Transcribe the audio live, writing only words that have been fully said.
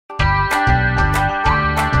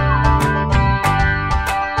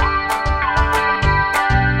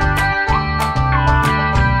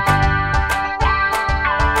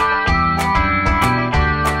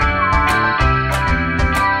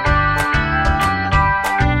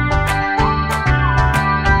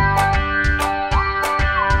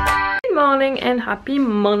and happy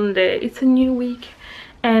Monday. It's a new week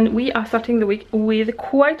and we are starting the week with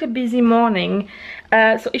quite a busy morning.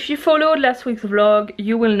 So if you followed last week's vlog,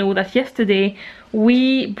 you will know that yesterday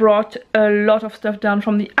we brought a lot of stuff down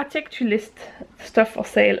from the attic to list stuff for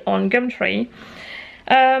sale on Gumtree.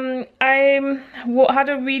 I had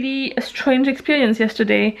a really strange experience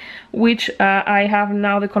yesterday, which I have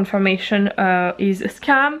now the confirmation is a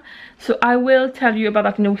scam. So I will tell you about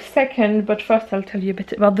that in a second, but first I'll tell you a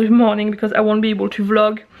bit about the morning because I won't be able to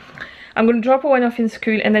vlog. I'm going to drop Owen off in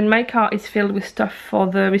school, and then my car is filled with stuff for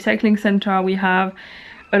the recycling center. We have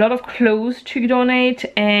a lot of clothes to donate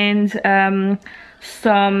and a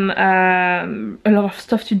lot of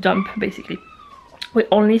stuff to dump. Basically, we're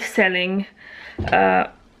only selling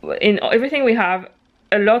in everything we have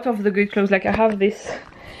a lot of the good clothes. Like I have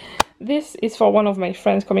this is for one of my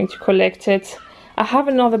friends coming to collect it. I have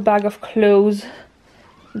another bag of clothes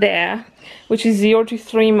there, which is 0 to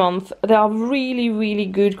 3 months. They are really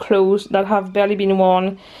good clothes that have barely been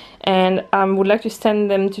worn, and I would like to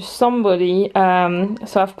send them to somebody.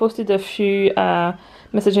 So I've posted a few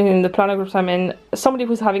messages in the planner group I'm in, somebody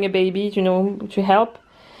who's having a baby, you know, to help.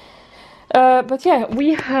 But yeah,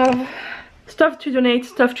 we have stuff to donate,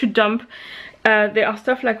 stuff to dump. There are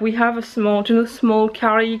stuff like we have a small, you know, small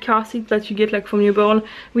car seat that you get like from newborn.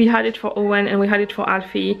 We had it for Owen and we had it for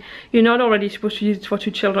Alfie. You're not already supposed to use it for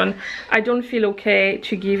 2 children. I don't feel okay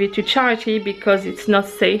to give it to charity because it's not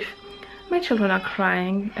safe. My children are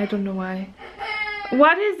crying. I don't know why.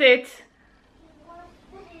 What is it?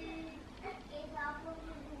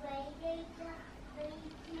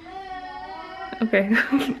 Okay,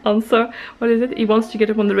 answer. What is it? He wants to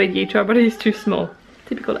get up on the radiator, but he's too small.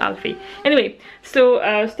 Typical Alfie. Anyway, so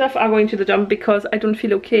stuff are going to the dump because I don't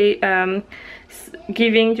feel okay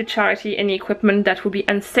giving to charity any equipment that would be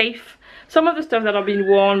unsafe. Some of the stuff that are being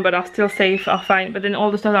worn but are still safe are fine, but then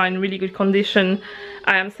all the stuff that are in really good condition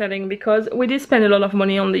I am selling because we did spend a lot of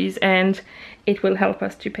money on these and it will help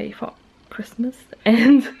us to pay for Christmas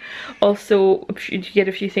and also to get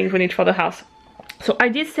a few things we need for the house. So I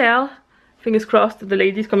did sell, fingers crossed, the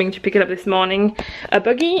lady's coming to pick it up this morning, a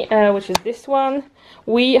buggy, which is this one.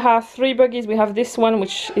 We have 3 buggies. We have this one,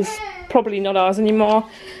 which is probably not ours anymore.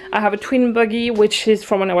 I have a twin buggy, which is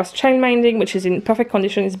from when I was childminding, which is in perfect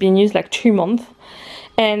condition. It's been used like 2 months.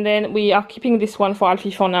 And then we are keeping this one for Alfie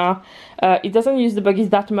for now. It doesn't use the buggies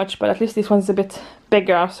that much, but at least this one's a bit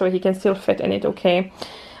bigger, so he can still fit in it okay.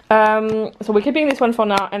 So we're keeping this one for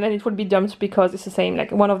now, and then it will be dumped because it's the same,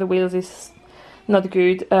 like one of the wheels is not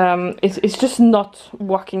good. It's just not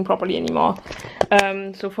working properly anymore.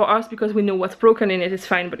 So for us, because we know what's broken in it, it's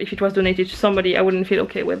fine, but if it was donated to somebody, I wouldn't feel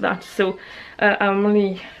okay with that. So I'm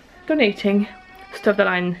only donating stuff that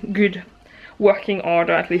are in good working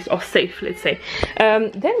order, at least, or safe, let's say.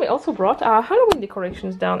 Then we also brought our Halloween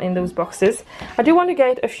decorations down in those boxes. I do want to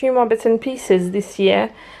get a few more bits and pieces this year.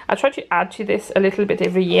 I try to add to this a little bit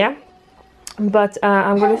every year, but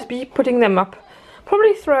I'm going to be putting them up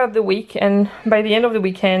probably throughout the week, and by the end of the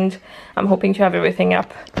weekend I'm hoping to have everything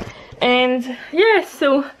up. And yeah,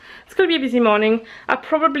 so it's gonna be a busy morning. I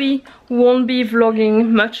probably won't be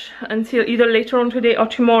vlogging much until either later on today or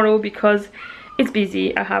tomorrow because it's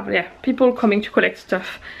busy. I have people coming to collect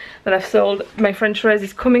stuff that I've sold. My friend Therese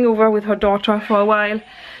is coming over with her daughter for a while,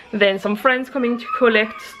 then some friends coming to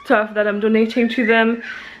collect stuff that I'm donating to them.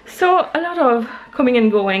 So a lot of coming and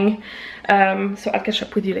going. So I'll catch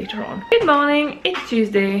up with you later on. Good morning, it's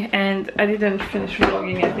Tuesday and I didn't finish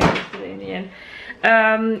vlogging, I think, yesterday in the end.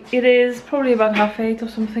 It is probably about 7:30 or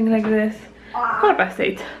something like this.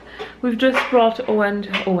 8:15. We've just brought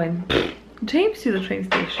James to the train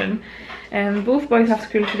station, and both boys have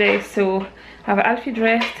school today, so I have Alfie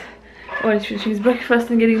dressed. Well, she's breakfast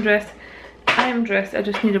and getting dressed. I am dressed, I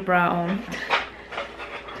just need a bra on.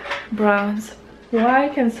 Bras. Why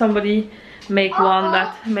can somebody make one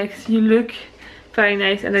that makes you look very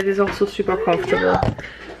nice and that is also super comfortable?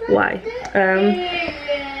 Why?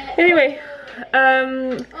 Anyway,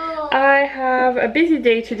 I have a busy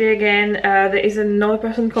day today again. There is another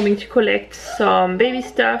person coming to collect some baby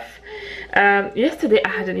stuff. Yesterday I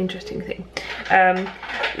had an interesting thing.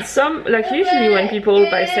 Like usually when people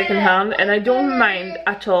buy secondhand, and I don't mind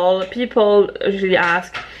at all, people usually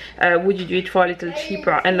ask, would you do it for a little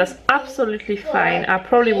cheaper? And that's absolutely fine. I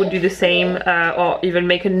probably would do the same, or even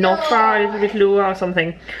make an offer a little bit lower or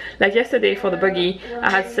something. Like yesterday for the buggy,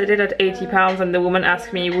 I had set it at £80 and the woman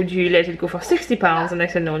asked me, would you let it go for £60? And I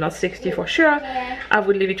said no, not 60 for sure. I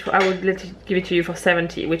would give it to you for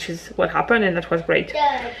 70, which is what happened, and that was great.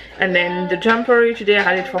 And then the jumper today I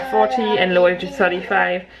had it for 40 and lowered it to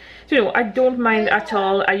 35. So, you know, I don't mind at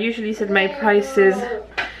all. I usually set my prices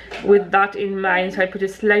with that in mind, so I put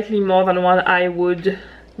it slightly more than what I would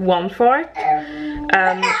want for it,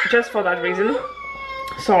 just for that reason.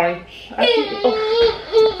 Sorry,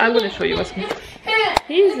 I'm gonna show you what's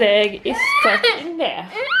his leg is stuck in there.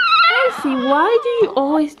 Elsie, why do you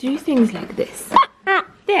always do things like this?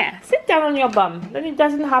 There, sit down on your bum, then it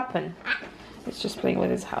doesn't happen. It's just playing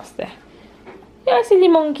with his house there. Yeah, silly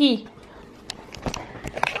monkey.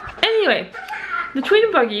 Anyway, the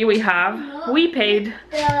twin buggy we paid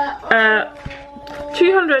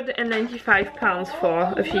 £295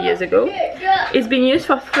 for a few years ago. It's been used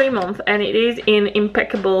for 3 months and it is in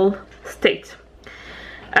impeccable state.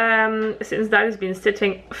 Since that has been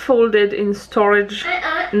sitting folded in storage,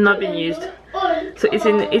 not been used, so it's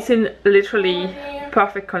in literally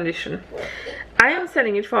perfect condition. I am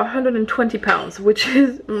selling it for £120, which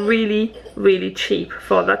is really cheap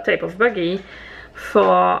for that type of buggy,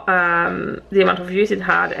 for the amount of use it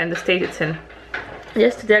had and the state it's in.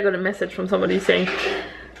 Yesterday I got a message from somebody saying,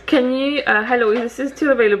 can you hello, this is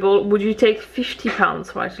still available, would you take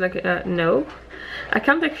 £50 for it? Like, no, I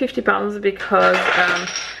can't take £50 because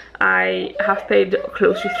I have paid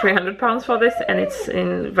close to £300 for this and it's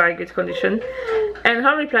in very good condition. And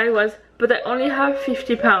her reply was, but I only have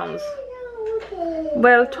 £50.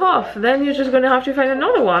 Well, tough, then you're just gonna have to find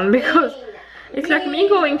another one, because it's like me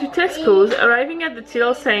going to Tesco's, arriving at the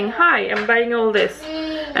till saying, hi, I'm buying all this,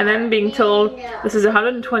 and then being told this is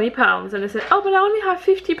 £120, and they said, oh, but I only have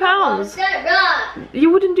 £50. You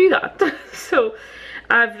wouldn't do that. So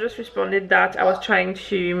I've just responded that I was trying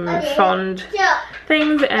to fund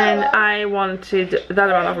things and I wanted that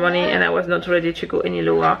amount of money and I was not ready to go any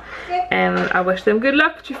lower, and I wish them good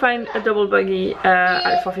luck to find a double buggy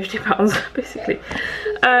for £50 basically.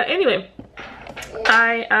 Anyway,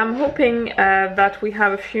 I am hoping that we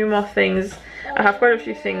have a few more things. I have quite a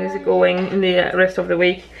few things going in the rest of the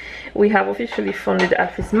week. We have officially funded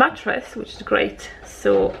Alfie's mattress, which is great,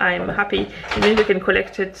 so I'm happy. It means we can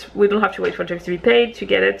collect it, we don't have to wait for James to be paid to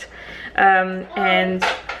get it, and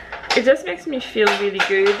it just makes me feel really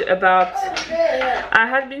good about, I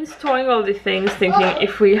had been storing all the things thinking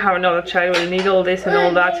if we have another child we'll need all this and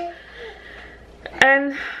all that,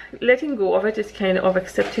 and letting go of it is kind of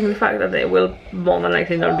accepting the fact that there will more than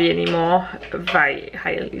likely not be anymore, very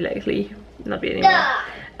highly likely not be anymore.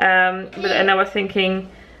 But and I was thinking,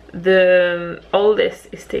 all this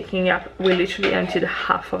is taking up, we literally emptied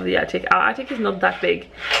half of the attic. Our attic is not that big,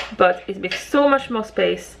 but it makes so much more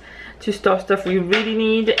space to store stuff we really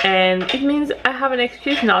need, and it means I have an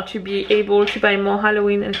excuse now to be able to buy more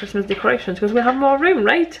Halloween and Christmas decorations because we have more room,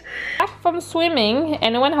 right? Back from swimming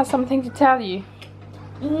and no one has something to tell you.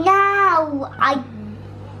 No, I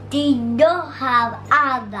did not have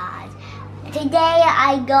armbands. Today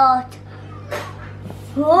I got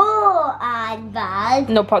 4 armbands.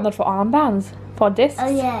 No, not for armbands, for discs. Oh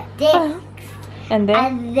yeah, discs. And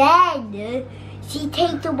then she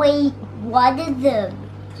takes away one of them.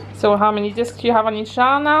 So how many discs do you have on each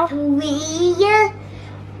arm now? 3,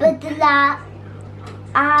 but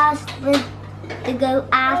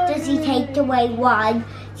after she takes away one,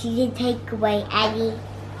 she didn't take away any.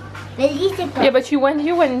 Yeah, but you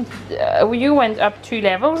went up 2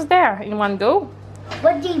 levels there in one go.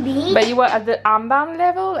 What do you mean? But you were at the armband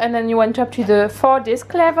level, and then you went up to the 4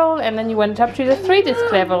 disc level, and then you went up to the 3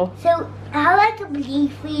 disc level. So how I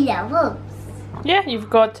complete 3 levels? Yeah, you've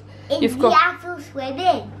got actual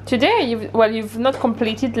swimming. Today you've not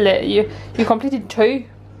completed, you completed 2.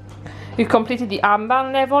 You completed the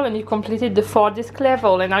armband level and you completed the 4 disc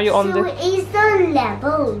level, and now you're on the... So is the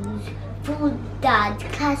levels for dance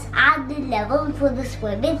class and the levels for the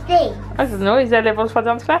swimming thing? I don't know, is there levels for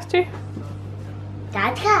dance class too?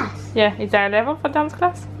 Dance class? Yeah, is there a level for dance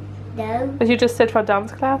class? No. But you just said for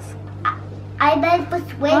dance class? I meant for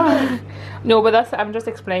swimming. No, but I'm just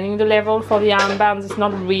explaining the level for the armbands. It's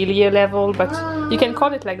not really a level, but you can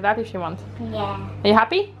call it like that if you want. Yeah. Are you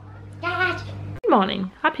happy? Yeah. Good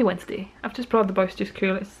morning. Happy Wednesday. I've just brought the boys to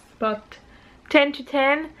school. It's about 10 to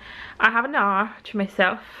 10. I have an hour to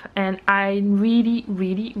myself and I really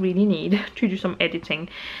need to do some editing.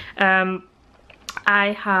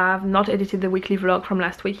 I have not edited the weekly vlog from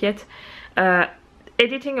last week yet.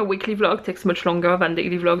 Editing a weekly vlog takes much longer than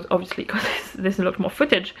daily vlogs, obviously, because there's a lot more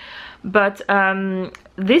footage. But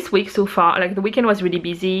this week so far, like the weekend was really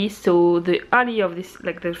busy, so the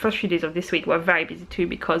first few days of this week were very busy too,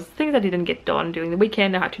 because things I didn't get done during the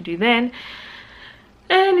weekend I had to do then.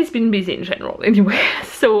 and it's been busy in general anyway.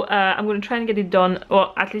 So I'm gonna try and get it done,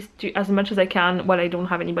 or at least do as much as I can while I don't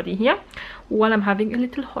have anybody here, while I'm having a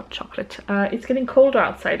little hot chocolate. It's getting colder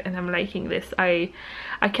outside and I'm liking this. I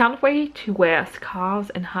can't wait to wear scarves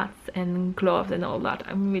and hats and gloves and all that.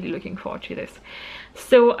 I'm really looking forward to this.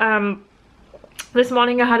 So this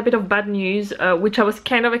morning I had a bit of bad news, which I was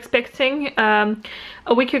kind of expecting.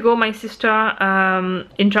 A week ago my sister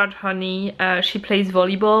injured her knee. She plays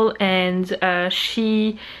volleyball, and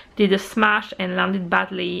she did a smash and landed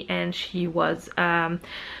badly, and she was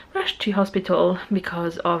rushed to hospital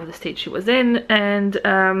because of the state she was in, and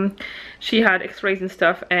she had x-rays and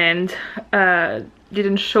stuff, and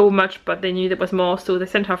didn't show much, but they knew there was more, so they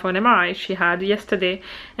sent her for an MRI she had yesterday,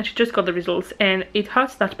 and she just got the results, and it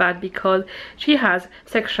hurts that bad because she has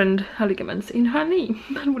sectioned her ligaments in her knee.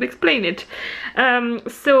 That would explain it.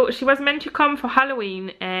 So she was meant to come for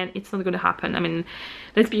Halloween, and it's not going to happen. I mean,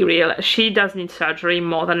 let's be real, she does need surgery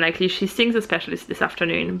more than likely. She's seeing the specialist this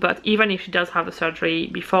afternoon, but even if she does have the surgery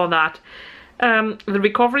before that, the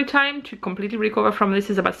recovery time to completely recover from this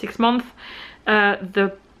is about 6 months.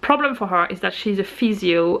 The problem for her is that she's a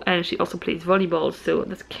physio and she also plays volleyball, so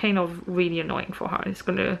that's kind of really annoying for her. It's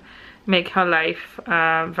going to make her life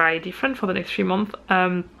very different for the next 3 months.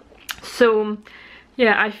 So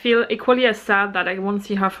yeah, I feel equally as sad that I won't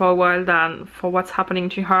see her for a while than for what's happening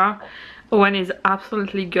to her. Owen is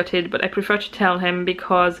absolutely gutted, but I prefer to tell him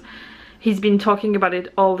because he's been talking about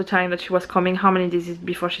it all the time that she was coming, how many days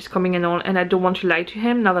before she's coming and all, and I don't want to lie to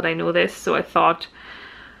him now that I know this, so I thought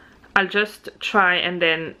I'll just try and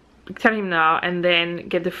then tell him now, and then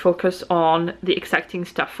get the focus on the exciting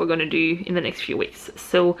stuff we're gonna do in the next few weeks.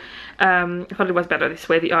 So I thought it was better this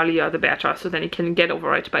way, the earlier the better, so then he can get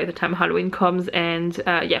over it by the time Halloween comes. And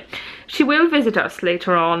yeah, she will visit us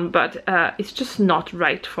later on, but it's just not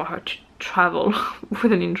right for her to travel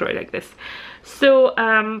with an injury like this. So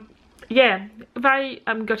yeah,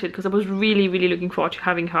 I'm gutted because I was really looking forward to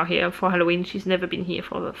having her here for Halloween. She's never been here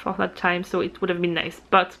for that time, so it would have been nice,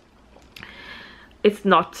 but it's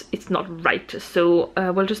not right, so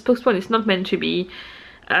we'll just postpone. It's not meant to be.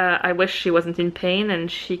 I wish she wasn't in pain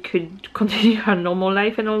and she could continue her normal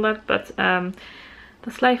life and all that, but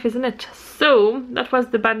that's life, isn't it? So that was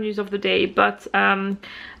the bad news of the day, but I'll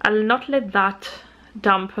not let that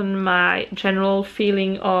dampen my general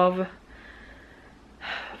feeling of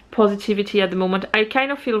positivity at the moment. I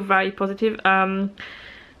kind of feel very positive.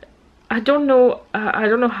 I don't know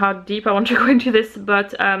how deep I want to go into this,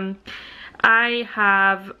 but I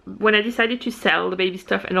have, when I decided to sell the baby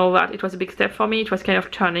stuff and all that, it was a big step for me. It was kind of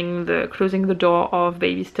closing the door of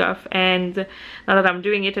baby stuff, and now that I'm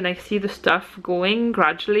doing it and I see the stuff going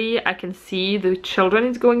gradually, I can see the children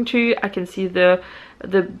it's going to, I can see the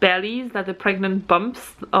bellies, that the pregnant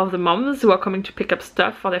bumps of the moms who are coming to pick up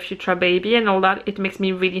stuff for their future baby and all that. It makes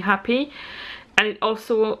me really happy, and it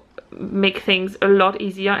also make things a lot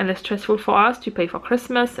easier and less stressful for us to pay for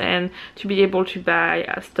Christmas and to be able to buy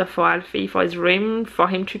stuff for Alfie for his room, for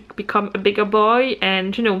him to become a bigger boy.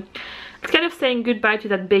 And you know, it's kind of saying goodbye to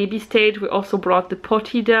that baby stage. We also brought the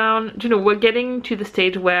potty down. You know, we're getting to the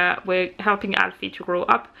stage where we're helping Alfie to grow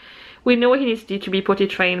up. We know he needs to be potty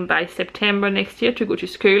trained by September next year to go to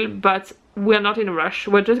school, but we're not in a rush.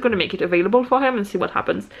 We're just going to make it available for him and see what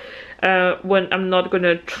happens. When I'm not going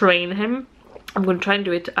to train him, I'm going to try and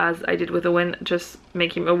do it as I did with Owen, just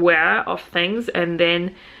make him aware of things and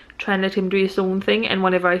then try and let him do his own thing, and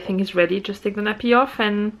whenever I think he's ready, just take the nappy off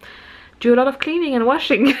and do a lot of cleaning and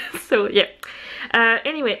washing. So yeah,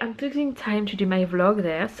 anyway, I'm taking time to do my vlog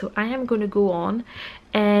there, so I am going to go on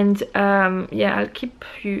and yeah, I'll keep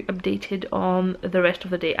you updated on the rest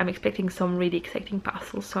of the day. I'm expecting some really exciting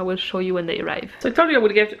parcels, so I will show you when they arrive. So I told you I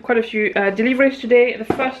would get quite a few deliveries today. The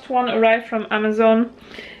first one arrived from Amazon.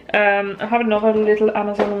 I have another little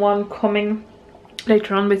Amazon one coming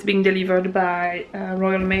later on, but it's being delivered by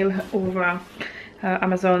Royal Mail over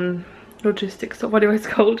Amazon Logistics or whatever it's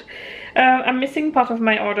called. I'm missing part of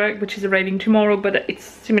my order, which is arriving tomorrow, but it's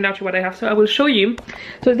similar to what I have, so I will show you.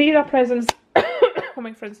 So these are presents for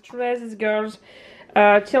my friends Therese's girls.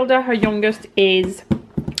 Tilda, her youngest, is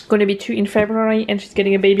going to be 2 in February, and she's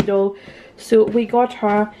getting a baby doll, so we got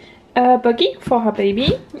her a buggy for her baby,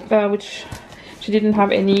 which she didn't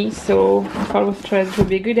have any, so I thought with Therese it would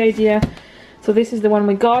be a good idea. So this is the one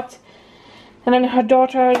we got. And then her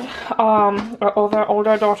daughters, her other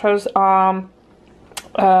older daughters are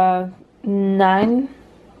 9,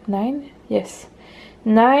 yes,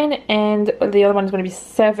 9, and the other one is going to be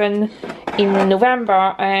 7 in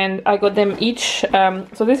November, and I got them each.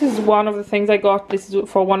 So this is one of the things I got. This is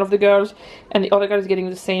for one of the girls, and the other girl is getting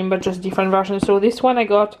the same but just different versions. So this one I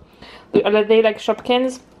got, they like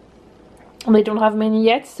Shopkins. They don't have many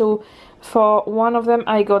yet, so for one of them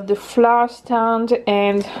I got the flower stand,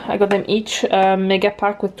 and I got them each mega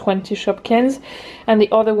pack with 20 Shopkins, and the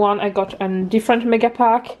other one I got a different mega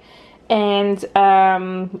pack and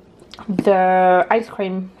the ice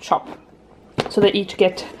cream shop, so they each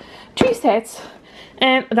get 2 sets.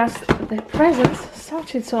 And that's the presents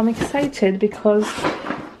started, so I'm excited because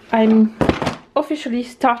I'm officially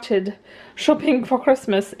started shopping for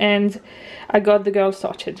Christmas and I got the girls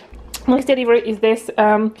sorted. Next delivery is this.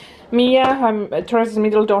 Mia, Teresa's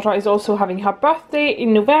middle daughter, is also having her birthday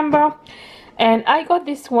in November, and I got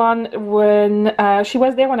this one when she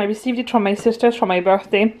was there when I received it from my sisters for my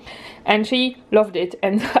birthday, and she loved it,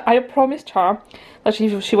 and I promised her that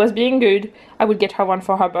if she was being good I would get her one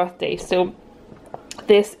for her birthday, so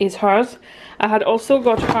this is hers. I had also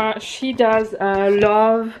got her, she does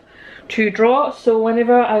love to draw, so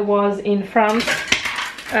whenever I was in France,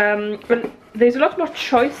 well, there's a lot more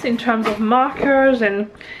choice in terms of markers and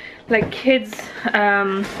like kids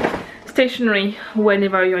stationery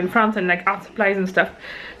whenever you're in France, and like art supplies and stuff.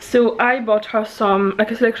 So I bought her some,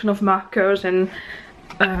 like a selection of markers and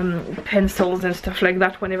pencils and stuff like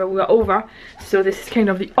that whenever we were over. So this is kind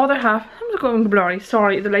of the other half. I'm going blurry,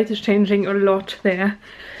 sorry, the light is changing a lot there.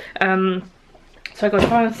 So I got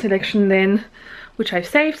her selection then, which I've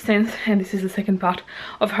saved since, and this is the second part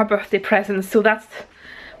of her birthday presents. So that's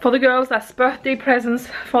for the girls, that's birthday presents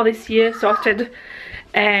for this year sorted,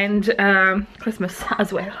 and Christmas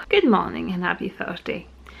as well. Good morning and happy Thursday.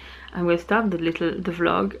 I will start the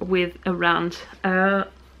vlog with a rant.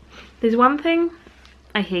 There's one thing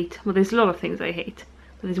I hate, well there's a lot of things I hate,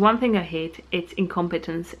 but there's one thing I hate, it's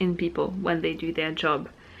incompetence in people when they do their job,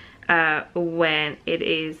 when it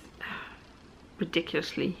is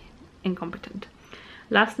ridiculously incompetent.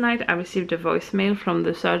 Last night I received a voicemail from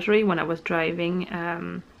the surgery when I was driving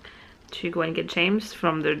to go and get James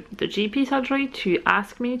from the GP surgery, to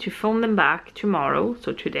ask me to phone them back tomorrow,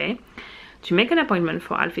 so today, to make an appointment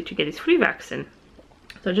for Alfie to get his flu vaccine.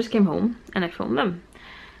 So I just came home and I phoned them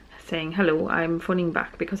saying, hello, I'm phoning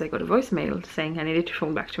back because I got a voicemail saying I needed to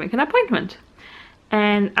phone back to make an appointment.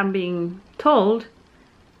 And I'm being told,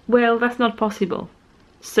 well, that's not possible.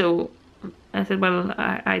 So I said, well,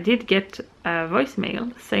 I did get a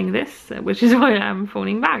voicemail saying this, which is why I'm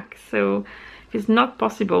phoning back. So if it's not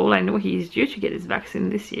possible, I know he's due to get his vaccine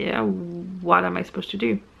this year, what am I supposed to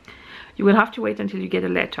do? You will have to wait until you get a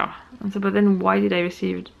letter. And so, but then why did I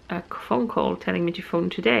receive a phone call telling me to phone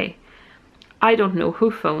today? I don't know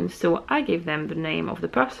who phoned, so I gave them the name of the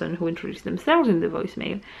person who introduced themselves in the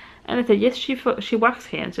voicemail. And I said, yes, she works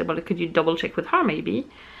here. And said, well, could you double check with her maybe?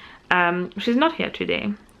 She's not here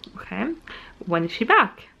today. Okay, when is she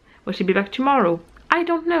back? Will she be back tomorrow? I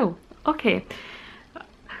don't know. Okay,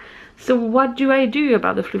 so what do I do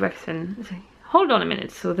about the flu vaccine? I say, hold on a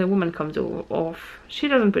minute. So the woman comes off. She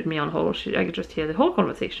doesn't put me on hold. I could just hear the whole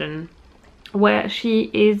conversation where she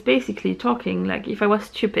is basically talking like if I was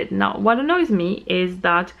stupid. Now, what annoys me is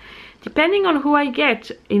that depending on who I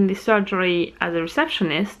get in the surgery as a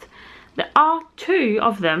receptionist, there are 2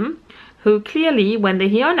 of them who clearly, when they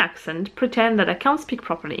hear an accent, pretend that I can't speak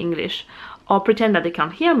properly English, or pretend that they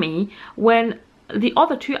can't hear me, when the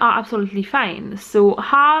other 2 are absolutely fine. So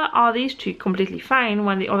how are these 2 completely fine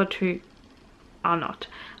when the other 2 are not?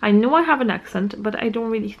 I know I have an accent, but I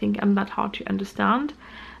don't really think I'm that hard to understand.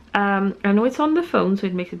 I know it's on the phone, so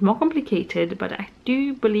it makes it more complicated, but I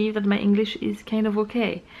do believe that my English is kind of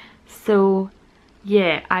okay. So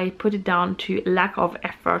yeah, I put it down to lack of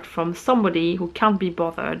effort from somebody who can't be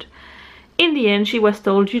bothered. In the end, she was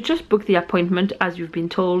told, you just book the appointment as you've been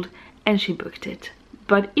told, and she booked it.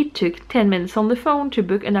 But it took 10 minutes on the phone to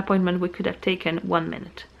book an appointment we could have taken 1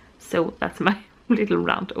 minute. So that's my little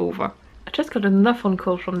rant over. I just got another phone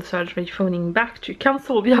call from the surgery phoning back to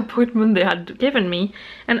cancel the appointment they had given me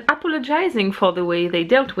and apologizing for the way they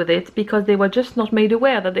dealt with it, because they were just not made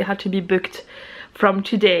aware that they had to be booked from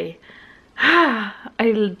today.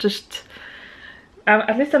 I'll just...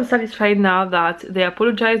 at least I'm satisfied now that they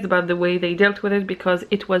apologized about the way they dealt with it, because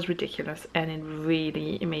it was ridiculous and it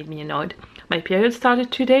really made me annoyed. My period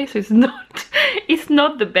started today, so it's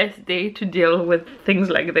not the best day to deal with things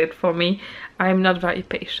like that for me. I'm not very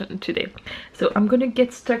patient today. So I'm gonna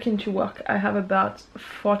get stuck into work. I have about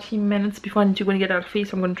 40 minutes before I need to go and get Alfie,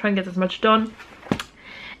 so I'm gonna try and get as much done.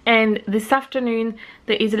 And this afternoon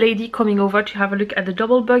there is a lady coming over to have a look at the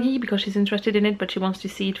double buggy because she's interested in it, but she wants to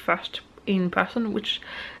see it first in person, which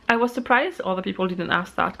I was surprised other people didn't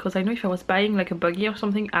ask that, because I know if I was buying like a buggy or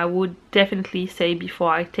something, I would definitely say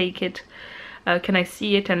before I take it, can I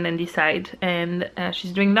see it and then decide. And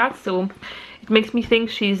she's doing that, so it makes me think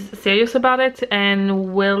she's serious about it,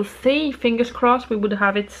 and we'll see, fingers crossed we would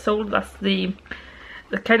have it sold. That's the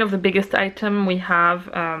kind of the biggest item we have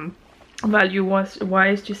value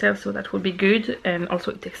wise to sell, so that would be good. And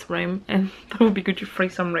also it takes room, and that would be good to free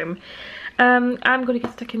some room. I'm gonna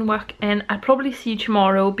get stuck in work, and I'll probably see you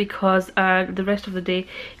tomorrow because the rest of the day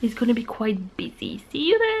is gonna be quite busy. See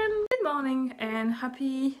you then. Good morning and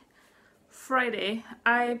happy Friday.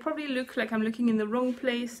 I probably look like I'm looking in the wrong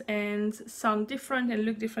place and sound different and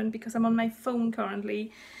look different because I'm on my phone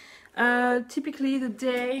currently. Typically the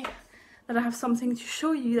day that I have something to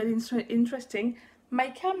show you that is interesting, my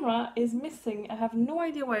camera is missing. I have no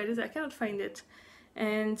idea where it is. I cannot find it,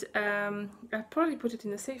 and I probably put it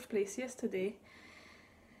in a safe place yesterday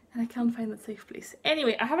and I can't find the safe place.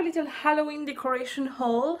 Anyway, I have a little Halloween decoration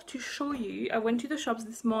haul to show you. I went to the shops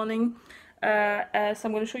this morning, so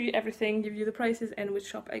I'm going to show you everything, give you the prices and which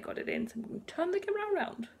shop I got it in. So I'm going to turn the camera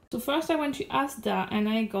around. So first I went to Asda and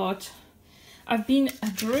I've been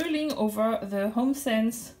drooling over the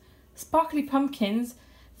HomeSense sparkly pumpkins.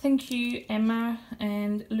 Thank you Emma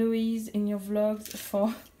and Louise in your vlogs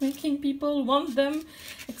for making people want them,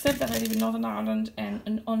 except that I live in Northern Ireland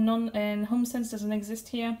and HomeSense doesn't exist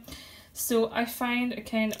here. So I find a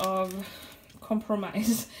kind of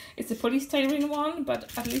compromise. It's a polystyrene one,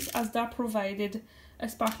 but at least Asda provided a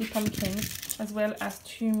sparkly pumpkin as well as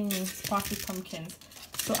 2 mini sparkly pumpkins.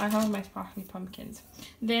 So I have my sparkly pumpkins.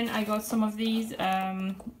 Then I got some of these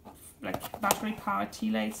like battery powered tea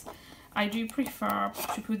lights. I do prefer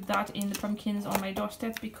to put that in the pumpkins on my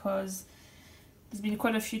doorstep because there's been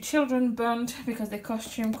quite a few children burnt because their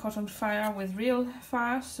costume caught on fire with real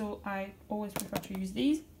fire, so I always prefer to use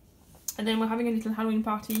these. And then we're having a little Halloween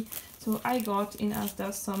party, so I got in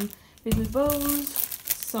Asda some little bowls,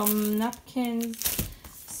 some napkins,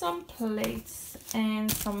 some plates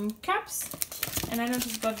and some cups. And I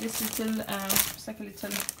just got this little, it's like a little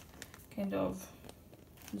kind of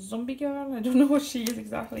zombie girl. I don't know what she is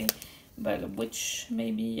exactly, but a witch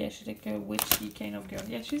maybe. Yeah, she's like a witchy kind of girl.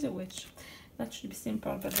 Yeah, she's a witch. That should be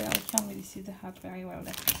simple, but I can't really see the hat very well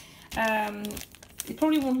there. It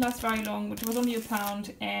probably won't last very long, but it was only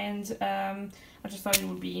 £1, and I just thought it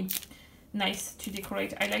would be nice to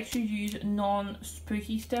decorate. I like to use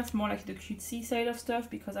non-spooky stuff, more like the cutesy side of stuff,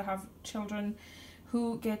 because I have children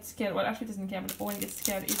who get scared. Well, Ashley doesn't care, but Owen gets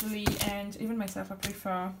scared easily, and even myself,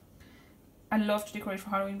 I love to decorate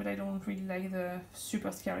for Halloween, but I don't really like the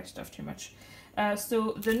super scary stuff too much.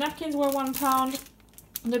 So the napkins were £1,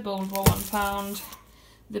 the bowls were £1,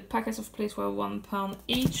 the packets of plates were £1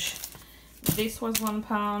 each. This was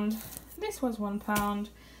 £1, this was £1,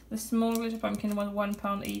 the small glitter pumpkin was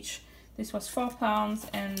 £1 each, this was £4,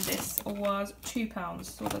 and this was £2,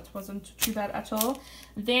 so that wasn't too bad at all.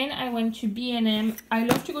 Then I went to B&M. I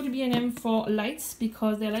love to go to B&M for lights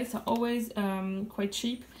because their lights are always quite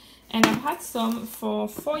cheap, and I've had some for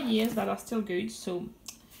 4 years that are still good, so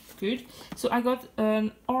good. So I got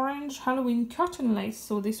an orange Halloween curtain light,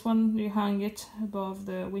 so this one you hang it above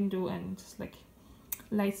the window and just like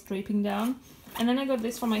lights draping down. And then I got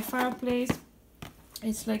this for my fireplace.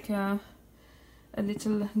 It's like a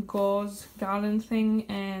little gauze garland thing,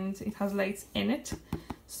 and it has lights in it,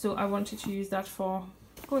 so I wanted to use that for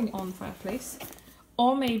going on fireplace,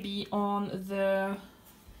 or maybe on the,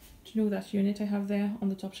 do you know that unit I have there on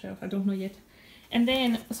the top shelf? I don't know yet. And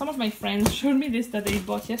then some of my friends showed me this that they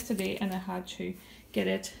bought yesterday, and I had to get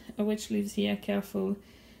it. A witch lives here, careful.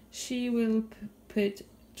 She will put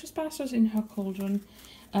trespassers in her cauldron.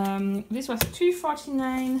 This was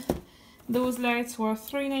 £2.49. Those lights were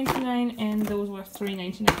 £3.99, and those were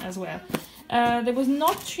 £3.99 as well. There was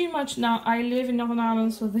not too much. Now I live in Northern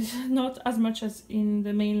Ireland, so there's not as much as in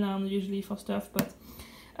the mainland usually for stuff, but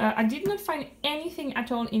I did not find anything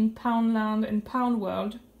at all in Poundland and Pound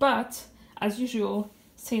World, but as usual,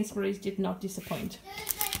 Sainsbury's did not disappoint.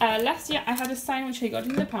 Last year I had a sign which I got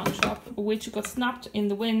in the pound shop, which got snapped in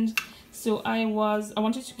the wind, so I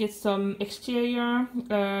wanted to get some exterior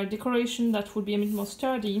decoration that would be a bit more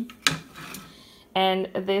sturdy, and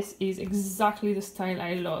this is exactly the style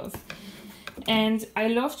I love. And I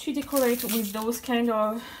love to decorate with those kind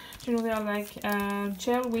of, you know, they're like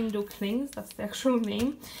gel window clings, that's the actual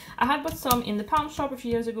name. I had bought some in the pound shop a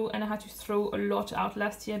few years ago, and I had to throw a lot out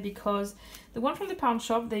last year because the one from the pound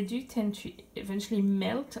shop, they do tend to eventually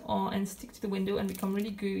melt and stick to the window and become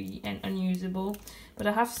really gooey and unusable. But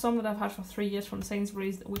I have some that I've had for 3 years from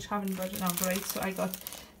Sainsbury's which haven't burnt out great, so I got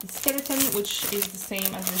the skeleton, which is the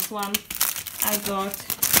same as this one. I got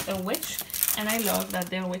a witch, and I love that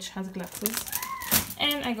their witch has glasses.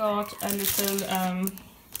 And I got a little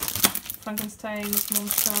Frankenstein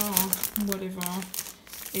monster, or whatever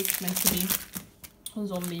it's meant to be.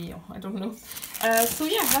 zombie, or I don't know. So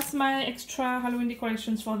yeah, that's my extra Halloween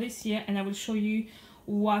decorations for this year, and I will show you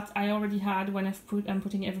what I already had when I'm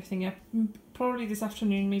putting everything up, probably this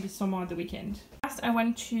afternoon, maybe somewhere at the weekend. Last I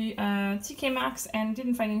went to TK Maxx and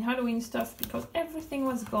didn't find any Halloween stuff because everything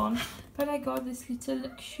was gone, but I got this little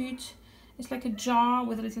cute, it's like a jar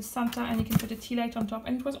with a little Santa, and you can put a tea light on top,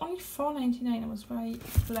 and it was only $4.99. I was very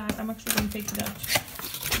glad. I'm actually going to take it out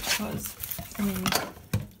because, I mean,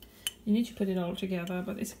 you need to put it all together,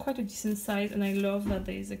 but it's quite a decent size, and I love that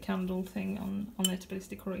there is a candle thing on it, but it's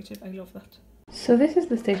decorated. I love that. So this is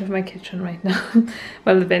the state of my kitchen right now.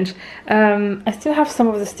 Well, the bench. I still have some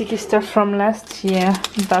of the sticky stuff from last year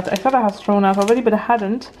that I thought I had thrown out already, but I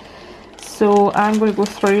hadn't. So I'm going to go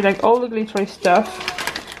through like all the glittery stuff.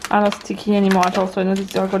 Are not sticky anymore at all, so I know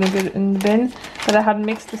these are going to go in the bin. But I had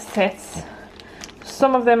mixed the sets.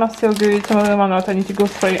 Some of them are still good, some of them are not. I need to go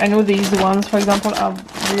through. I know these ones, for example,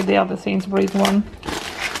 they are the Sainsbury's one.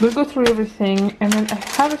 We'll go through everything, and then I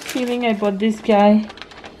have a feeling I bought this guy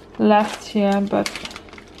last year, but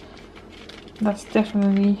that's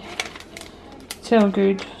definitely still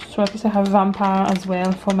good. So at least I have vampire as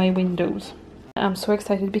well for my windows. I'm so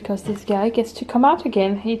excited because this guy gets to come out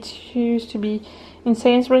again. It used to be in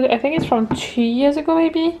Sainsbury's. I think it's from 2 years ago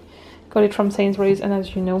maybe. Got it from Sainsbury's, and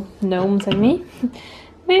as you know, gnomes and me.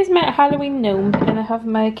 There's my Halloween gnome, and I have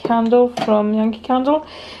my candle from Yankee Candle.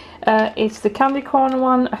 It's the candy corn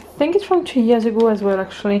one. I think it's from 2 years ago as well,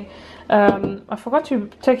 actually. I forgot to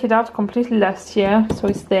take it out completely last year, so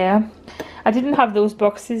it's there. I didn't have those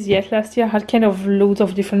boxes yet last year. I had kind of loads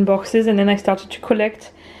of different boxes, and then I started to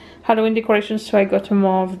collect Halloween decorations, so I got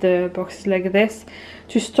more of the boxes like this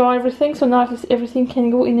to store everything, so now at least everything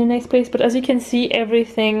can go in a nice place. But as you can see,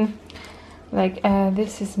 everything, like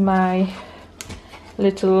this is my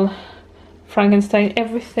little Frankenstein,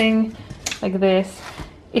 everything like this.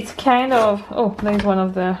 It's kind of, oh, there's one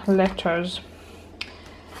of the letters.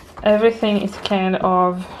 Everything is kind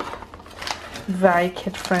of very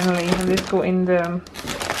kid friendly, and this go in the,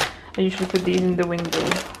 I usually put these in the window,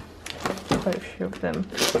 quite a few of them.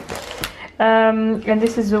 And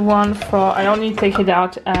this is the one for, I only take it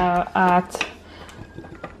out at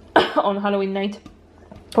on Halloween night,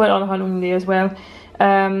 well, on Halloween day as well.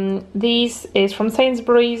 This is from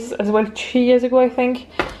Sainsbury's as well, 2 years ago I think,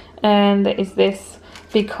 and there is this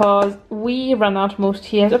because we run out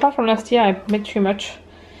most years, apart from last year I made too much,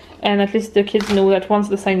 and at least the kids know that once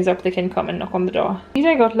the sign is up they can come and knock on the door. These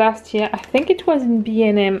I got last year, I think it was in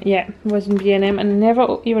B&M, yeah, it was in B&M, and I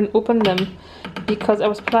never even opened them because I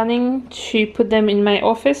was planning to put them in my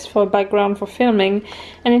office for background for filming,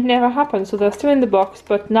 and it never happened, so they're still in the box.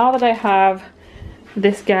 But now that I have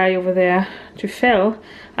this guy over there to fill,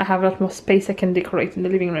 I have a lot more space I can decorate in the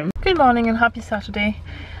living room. Good morning and happy Saturday.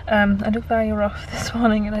 I look very rough this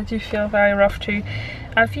morning, and I do feel very rough too.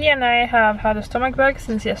 Alfie and I have had a stomach bug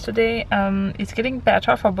since yesterday. It's getting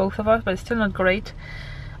better for both of us, but it's still not great.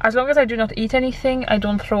 As long as I do not eat anything, I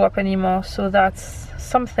don't throw up anymore, so that's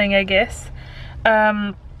something, I guess.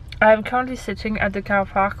 I'm currently sitting at the car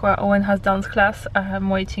park where Owen has dance class. I'm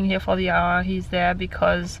waiting here for the hour he's there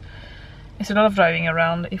because it's a lot of driving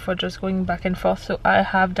around if we're just going back and forth. So I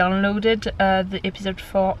have downloaded the episode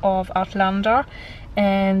 4 of Outlander,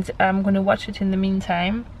 and I'm gonna watch it in the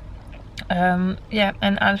meantime. Yeah,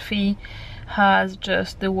 and Alfie has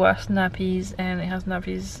just the worst nappies, and he has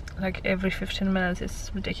nappies like every 15 minutes.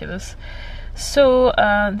 It's ridiculous. So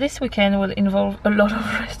this weekend will involve a lot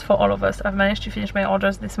of rest for all of us. I've managed to finish my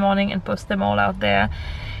orders this morning and post them all out there.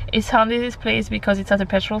 It's handy, this place, because it's at a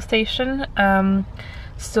petrol station,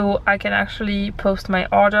 so I can actually post my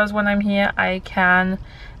orders when I'm here. I can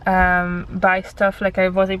buy stuff, like I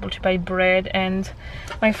was able to buy bread. And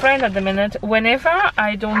my friend at the minute, whenever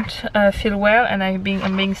I don't feel well and I'm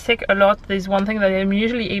being sick a lot, there's one thing that I'm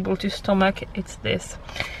usually able to stomach, it's this.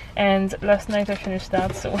 And last night I finished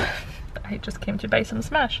that, so I just came to buy some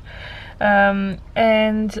Smash.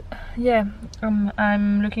 And yeah,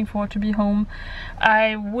 I'm looking forward to be home.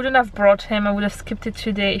 I wouldn't have brought him, I would have skipped it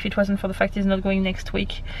today if it wasn't for the fact he's not going next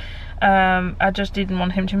week. I just didn't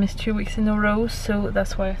want him to miss 2 weeks in a row, so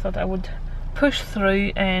that's why I thought I would push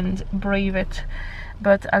through and brave it.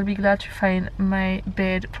 But I'll be glad to find my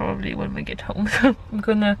bed probably when we get home. So I'm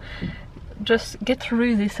gonna just get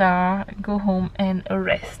through this hour, go home and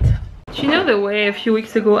rest. Do you know the way a few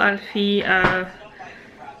weeks ago Alfie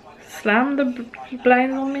slammed the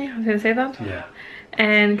blinds on me? Did I say that? Yeah.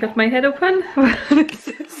 And got my head open? This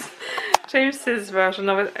is James's version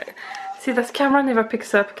of it. See, this camera never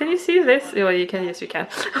picks up. Can you see this? Oh, you can. Yes, you can.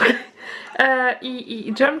 Okay.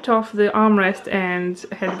 He jumped off the armrest and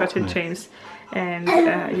had butted chains, and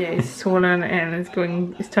yeah, it's swollen and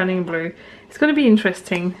it's turning blue. It's going to be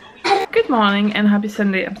interesting. Good morning and happy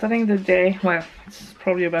Sunday. I'm starting the day, well, it's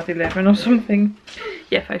probably about 11 or something.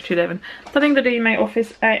 Yeah, 5 to 11. Starting the day in my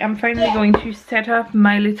office. I am finally going to set up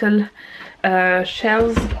my little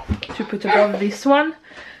shelves to put above this one,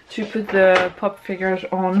 to put the pop figures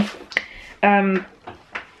on.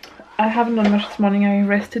 I haven't done much this morning. I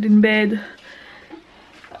rested in bed.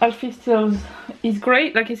 Alfie still is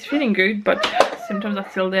great, like he's feeling good, but symptoms are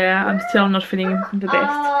still there. I'm still not feeling the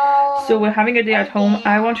best. So we're having a day at home.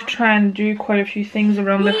 I want to try and do quite a few things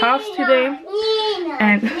around the house today.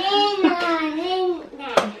 And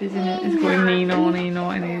he's going Nino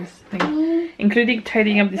and his thing. Including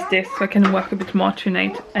tidying up this desk so I can work a bit more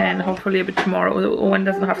tonight and hopefully a bit tomorrow. Owen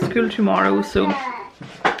doesn't have school tomorrow, so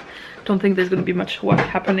don't think there's going to be much work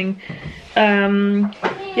happening.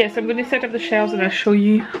 Yes, I'm going to set up the shelves and I'll show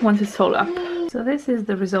you once it's all up. So this is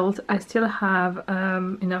the result. I still have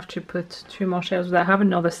enough to put 2 more shelves, but I have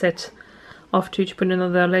another set of 2 to put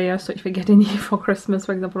another layer, so if I get any for Christmas,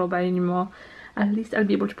 for example, or buy any more, at least I'll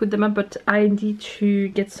be able to put them up. But I need to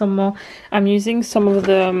get some more. I'm using some of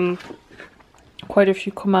the quite a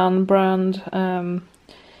few Command brand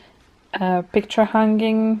picture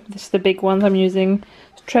hanging. This is the big ones I'm using.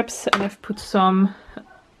 Strips, and I've put some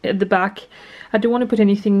at the back. I don't want to put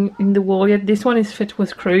anything in the wall yet. This one is fit with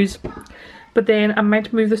screws, but then I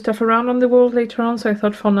might move the stuff around on the wall later on. So I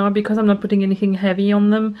thought for now, because I'm not putting anything heavy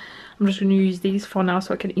on them, I'm just going to use these for now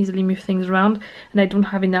so I can easily move things around. And I don't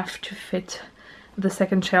have enough to fit the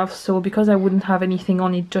second shelf, so because I wouldn't have anything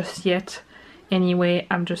on it just yet anyway,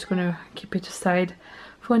 I'm just going to keep it aside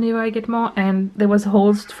for whenever I get more. And there was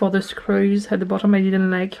holes for the screws at the bottom I didn't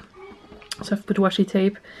like, so I've put washi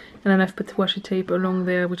tape, and then I've put washi tape along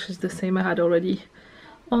there, which is the same I had already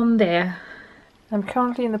on there. I'm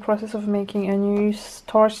currently in the process of making a new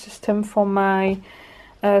storage system for my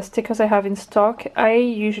stickers I have in stock. I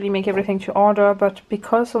usually make everything to order, but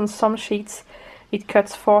because on some sheets it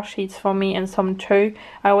cuts 4 sheets for me and some 2,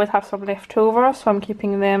 I always have some left over, so I'm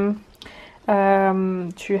keeping them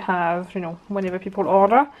to have, you know, whenever people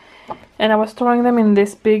order. And I was storing them in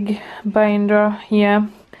this big binder here,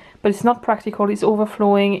 but it's not practical, it's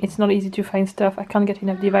overflowing, it's not easy to find stuff, I can't get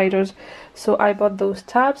enough dividers. So I bought those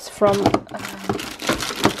tabs from,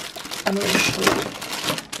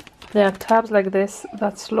 there are tabs like this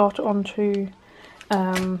that slot onto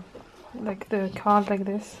like the card like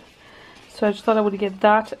this. So I just thought I would get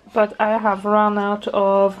that, but I have run out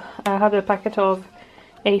of, I had a packet of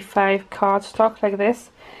A5 cardstock like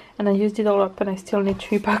this, and I used it all up and I still need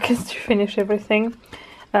 2 packets to finish everything.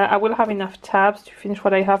 I will have enough tabs to finish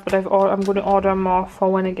what I have, but I'm going to order more for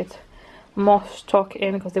when I get more stock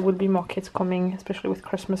in, because there will be more kits coming, especially with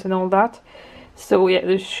Christmas and all that. So yeah,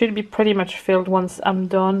 this should be pretty much filled once I'm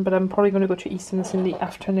done, but I'm probably going to go to Easton's in the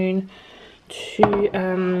afternoon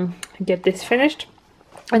to get this finished.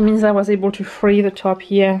 It means I was able to free the top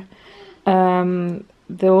here,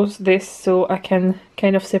 this, so I can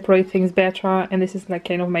kind of separate things better, and this is like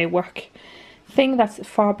kind of my work thing that's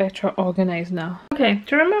far better organized now. Okay,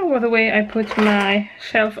 do you remember the way I put my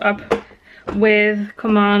shelf up with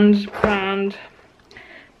Command brand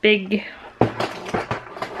big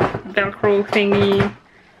velcro thingy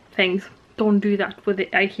things? Don't do that with the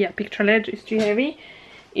IKEA picture ledge, it's too heavy.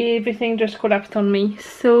 Everything just collapsed on me,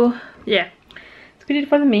 so yeah, it's good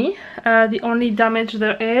for me. The only damage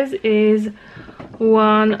there is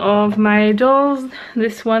one of my dolls.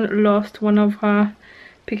 This one lost one of her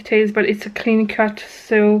pigtails, but it's a clean cut,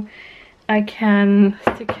 so I can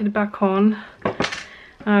stick it back on.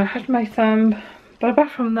 I hurt my thumb, but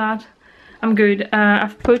apart from that I'm good.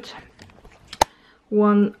 I've put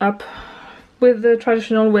one up with the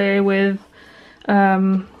traditional way with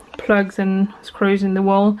plugs and screws in the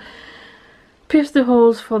wall, pierced the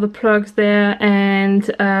holes for the plugs there,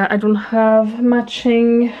 and I don't have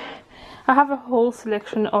matching. I have a whole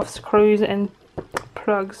selection of screws and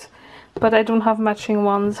plugs, but I don't have matching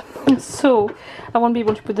ones, so I won't be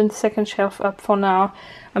able to put the second shelf up for now.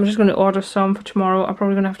 I'm just going to order some for tomorrow. I'm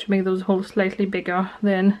probably going to have to make those holes slightly bigger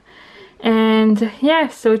then. And yeah,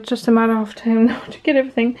 so it's just a matter of time now to get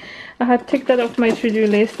everything. I had ticked that off my to-do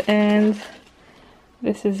list, and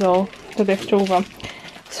this is all the leftover.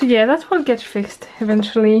 So yeah, that will get fixed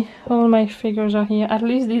eventually. All my figures are here. At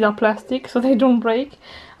least these are plastic, so they don't break.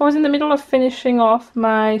 I was in the middle of finishing off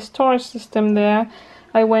my storage system there.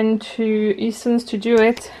 I went to Easton's to do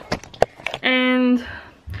it, and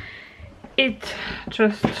it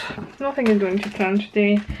just, nothing is going to plan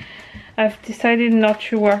today. I've decided not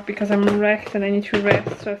to work because I'm wrecked and I need to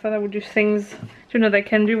rest, so I thought I would do things, you know, that I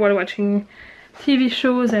can do while watching TV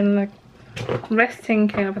shows and like resting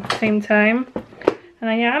kind of at the same time. And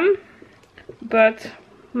I am, but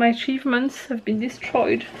my achievements have been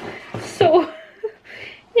destroyed, so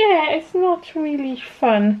yeah, it's not really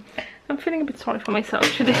fun. I'm feeling a bit sorry for myself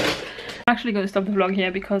today. I'm actually going to stop the vlog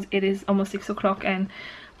here because it is almost 6 o'clock and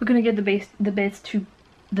we're going to get the boys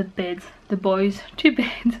to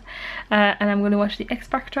bed, and I'm going to watch the X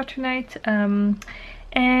Factor tonight.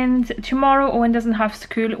 And tomorrow Owen doesn't have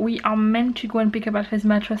school. We are meant to go and pick up Alfie's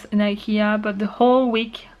mattress in IKEA, but the whole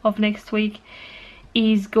week of next week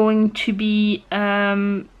is going to be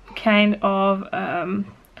kind of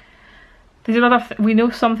there's a lot of, we know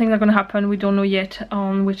some things are going to happen, we don't know yet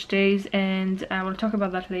on which days, and I will talk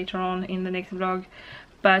about that later on in the next vlog.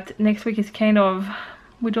 But next week is kind of,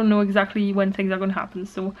 we don't know exactly when things are going to happen,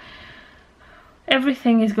 so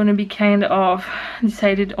everything is going to be kind of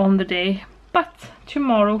decided on the day. But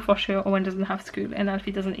tomorrow for sure Owen doesn't have school and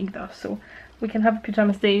Alfie doesn't either, so we can have a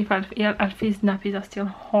pyjamas day if Alfie's nappies are still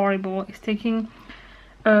horrible. It's taking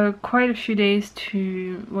quite a few days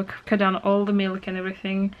to cut down all the milk and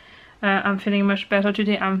everything. I'm feeling much better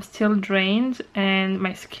today. I'm still drained and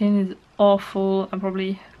my skin is awful. I'm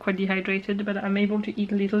probably quite dehydrated, but I'm able to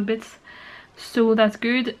eat little bits, so that's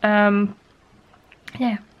good.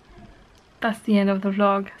 Yeah, that's the end of the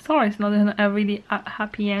vlog. Sorry, it's not a really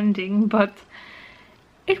happy ending, but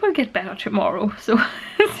it will get better tomorrow, so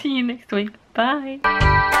see you next week. Bye.